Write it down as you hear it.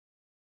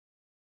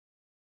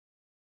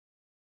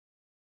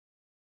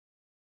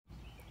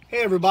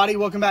Hey everybody,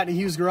 welcome back to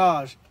Hugh's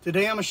Garage.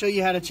 Today I'm going to show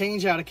you how to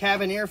change out a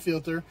cabin air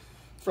filter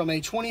from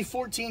a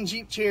 2014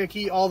 Jeep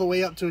Cherokee all the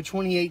way up to a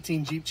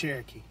 2018 Jeep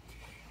Cherokee.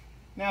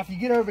 Now if you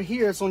get over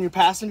here, it's on your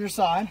passenger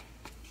side.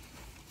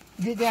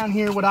 Get down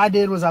here, what I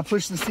did was I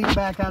pushed the seat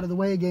back out of the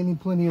way. It gave me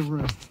plenty of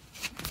room.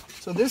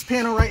 So this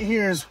panel right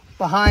here is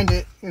behind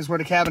it is where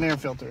the cabin air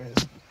filter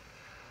is.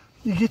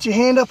 You get your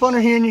hand up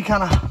under here and you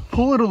kind of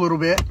pull it a little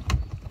bit.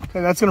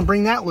 Okay, that's going to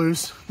bring that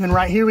loose. Then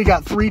right here we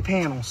got three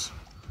panels.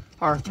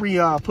 Or three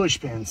push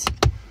pins.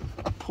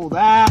 Pull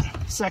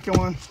that, second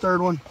one,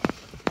 third one,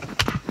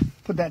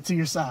 put that to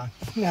your side.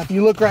 Now if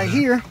you look right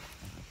here,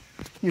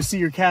 you'll see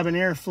your cabin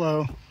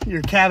airflow,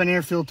 your cabin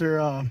air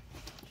filter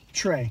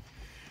tray.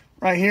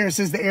 Right here it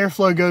says the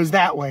airflow goes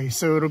that way,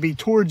 so it'll be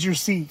towards your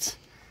seats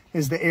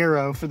is the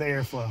arrow for the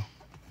airflow.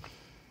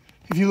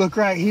 If you look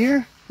right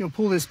here, you'll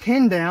pull this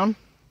pin down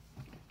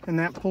and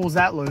that pulls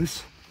that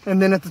loose. And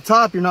then at the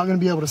top, you're not going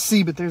to be able to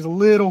see, but there's a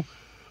little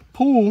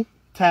pull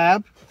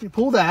tab. You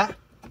pull that,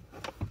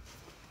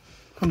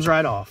 comes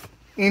right off.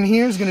 In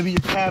here is going to be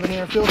your cabin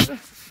air filter.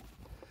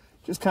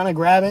 Just kind of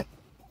grab it,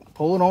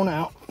 pull it on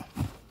out.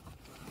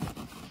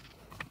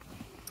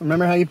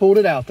 Remember how you pulled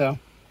it out though.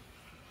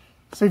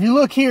 So if you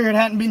look here, it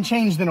hadn't been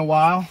changed in a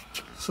while,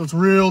 so it's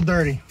real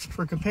dirty.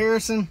 For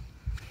comparison,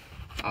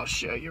 I'll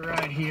show you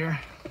right here.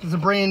 This is a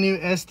brand new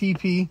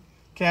STP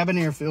cabin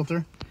air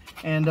filter,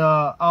 and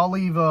I'll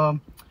leave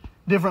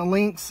different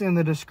links in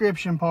the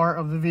description part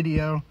of the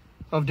video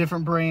of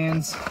different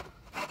brands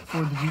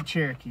for the Jeep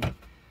Cherokee.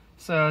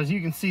 So as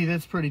you can see,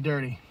 that's pretty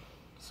dirty.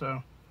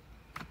 So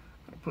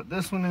I put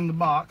this one in the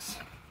box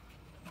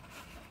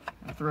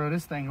and throw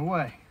this thing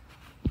away.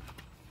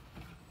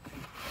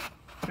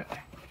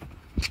 Okay.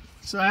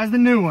 So as the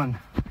new one,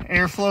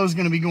 airflow is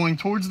going to be going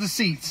towards the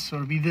seats, so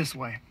it'll be this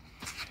way.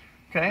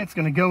 Okay, it's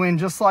going to go in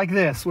just like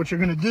this. What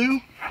you're going to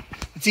do,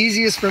 it's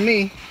easiest for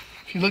me,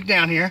 if you look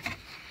down here,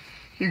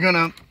 you're going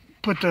to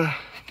put the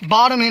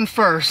bottom in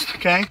first,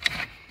 okay?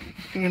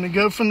 You're going to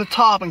go from the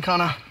top and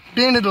kind of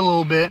bend it a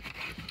little bit.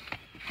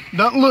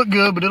 Doesn't look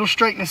good, but it'll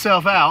straighten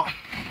itself out,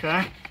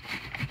 okay?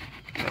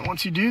 And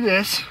once you do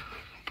this,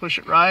 push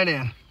it right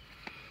in,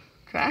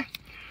 okay?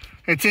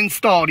 It's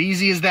installed,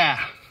 easy as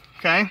that,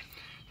 okay?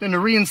 Then to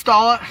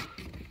reinstall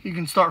it, you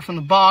can start from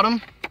the bottom,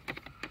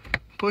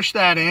 push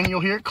that in,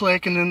 you'll hear it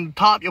click, and then the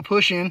top you'll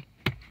push in,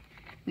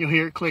 you'll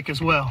hear it click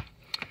as well.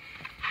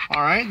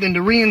 All right, then to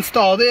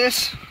reinstall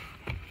this,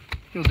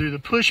 you'll do the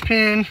push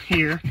pin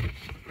here.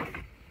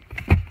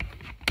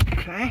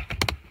 Okay,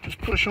 just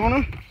push on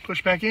them,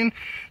 push back in.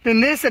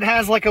 Then this, it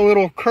has like a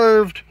little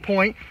curved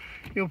point.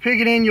 You'll pick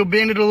it in, you'll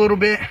bend it a little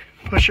bit,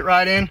 push it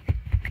right in,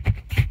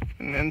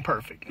 and then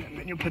perfect. And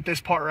then you'll put this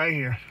part right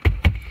here.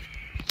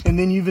 And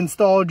then you've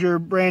installed your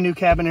brand new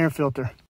cabin air filter.